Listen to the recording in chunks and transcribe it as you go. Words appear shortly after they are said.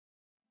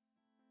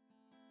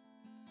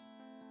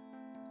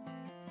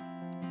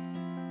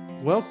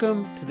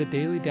Welcome to the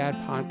Daily Dad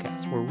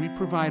Podcast, where we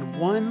provide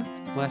one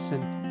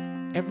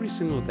lesson every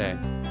single day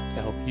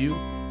to help you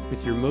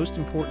with your most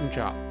important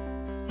job,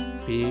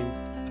 being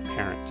a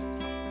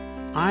parent.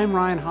 I'm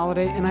Ryan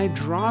Holiday, and I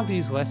draw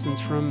these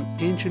lessons from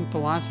ancient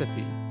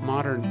philosophy,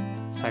 modern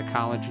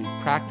psychology,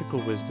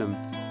 practical wisdom,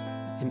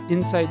 and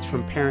insights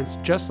from parents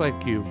just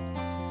like you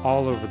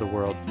all over the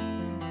world.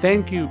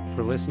 Thank you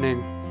for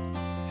listening,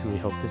 and we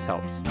hope this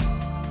helps.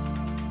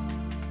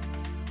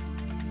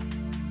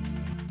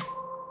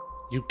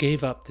 You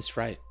gave up this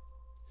right.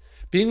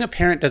 Being a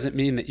parent doesn't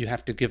mean that you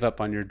have to give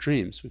up on your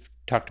dreams. We've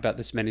talked about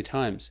this many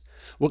times.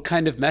 What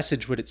kind of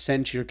message would it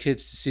send to your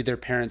kids to see their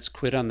parents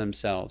quit on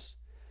themselves?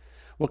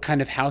 What kind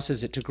of house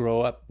is it to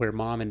grow up where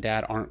mom and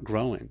dad aren't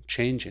growing,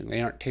 changing,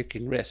 they aren't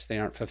taking risks, they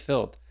aren't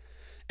fulfilled?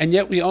 And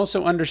yet we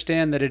also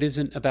understand that it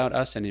isn't about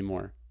us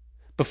anymore.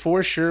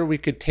 Before, sure, we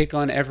could take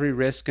on every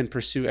risk and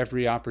pursue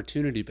every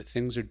opportunity, but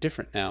things are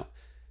different now.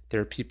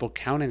 There are people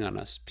counting on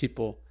us,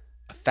 people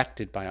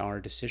affected by our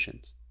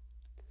decisions.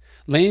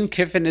 Lane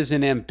Kiffin is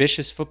an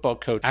ambitious football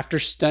coach. After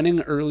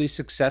stunning early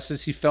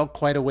successes, he fell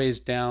quite a ways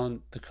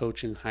down the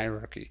coaching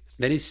hierarchy.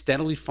 Then he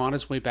steadily fought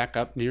his way back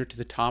up near to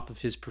the top of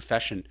his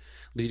profession,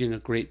 leading a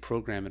great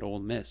program at Ole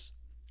Miss.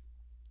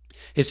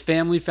 His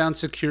family found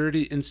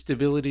security and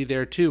stability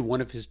there too, one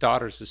of his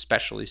daughters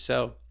especially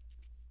so.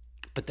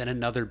 But then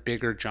another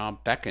bigger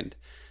job beckoned.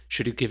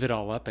 Should he give it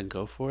all up and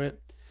go for it?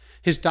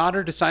 His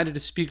daughter decided to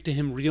speak to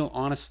him real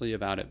honestly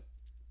about it.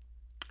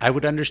 I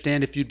would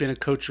understand if you'd been a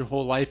coach your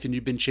whole life and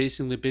you'd been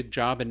chasing the big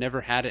job and never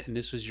had it and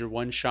this was your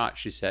one shot,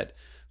 she said,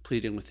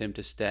 pleading with him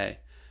to stay.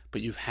 But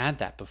you've had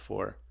that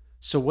before.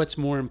 So what's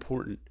more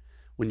important?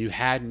 When you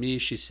had me,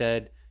 she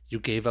said, you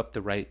gave up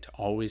the right to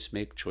always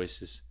make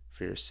choices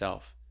for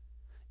yourself.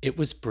 It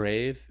was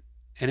brave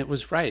and it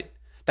was right.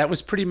 That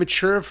was pretty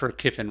mature of her,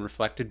 Kiffin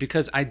reflected,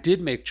 because I did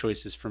make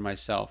choices for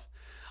myself.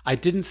 I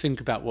didn't think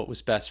about what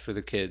was best for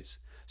the kids.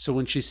 So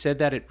when she said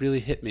that, it really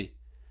hit me.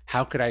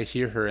 How could I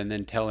hear her and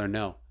then tell her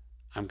no?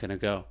 I'm going to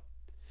go.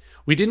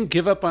 We didn't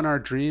give up on our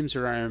dreams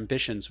or our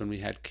ambitions when we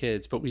had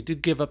kids, but we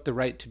did give up the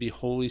right to be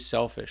wholly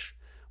selfish.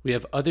 We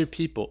have other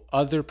people,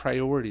 other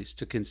priorities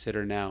to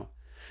consider now.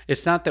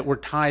 It's not that we're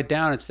tied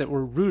down, it's that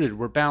we're rooted,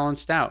 we're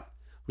balanced out.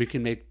 We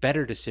can make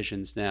better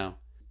decisions now.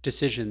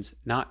 Decisions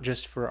not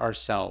just for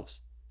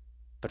ourselves,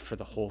 but for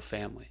the whole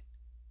family.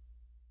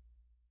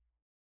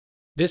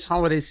 This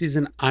holiday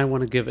season, I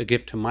want to give a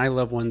gift to my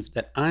loved ones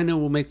that I know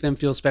will make them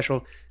feel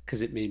special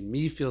because it made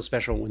me feel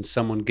special when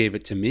someone gave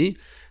it to me.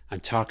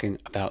 I'm talking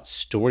about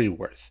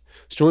Storyworth.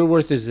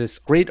 Storyworth is this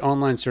great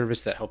online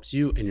service that helps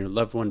you and your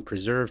loved one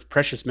preserve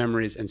precious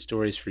memories and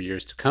stories for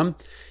years to come.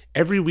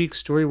 Every week,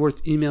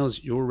 Storyworth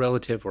emails your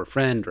relative or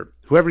friend or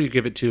whoever you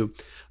give it to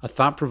a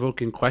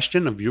thought-provoking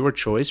question of your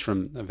choice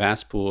from a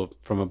vast pool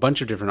from a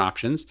bunch of different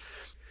options.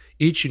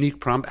 Each unique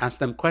prompt asks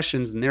them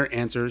questions and their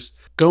answers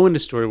go into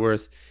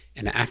Storyworth.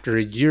 And after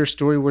a year,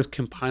 Storyworth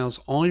compiles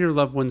all your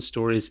loved ones'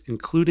 stories,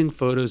 including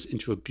photos,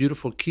 into a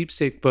beautiful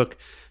keepsake book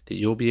that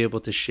you'll be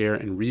able to share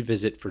and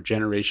revisit for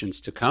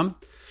generations to come.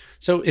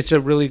 So it's a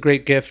really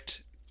great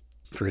gift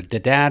for a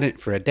dad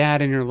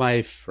in your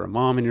life, for a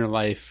mom in your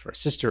life, for a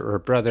sister or a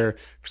brother,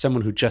 for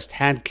someone who just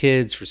had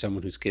kids, for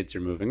someone whose kids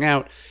are moving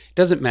out. It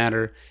doesn't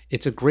matter.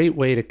 It's a great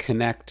way to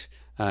connect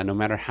no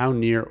matter how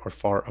near or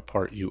far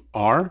apart you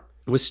are.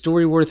 With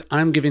Storyworth,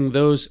 I'm giving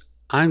those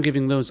I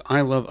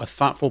love a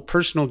thoughtful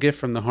personal gift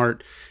from the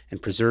heart and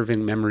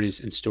preserving memories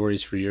and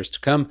stories for years to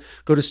come.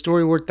 Go to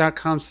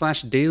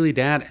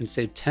storyworth.com/dailydad and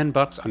save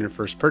 $10 on your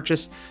first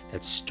purchase.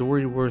 That's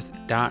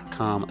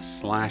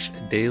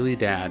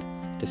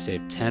storyworth.com/dailydad to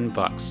save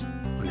 $10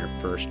 on your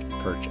first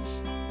purchase.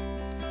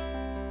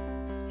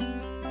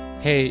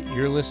 Hey,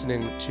 you're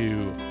listening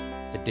to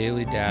the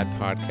Daily Dad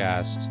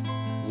Podcast.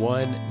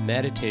 One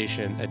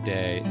meditation a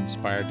day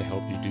inspired to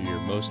help you do your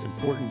most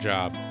important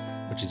job,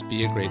 which is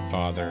be a great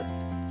father.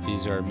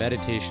 These are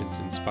meditations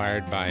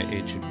inspired by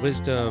ancient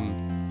wisdom,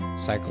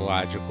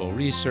 psychological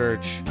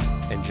research,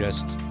 and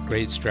just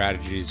great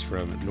strategies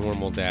from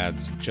normal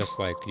dads just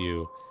like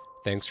you.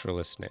 Thanks for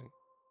listening.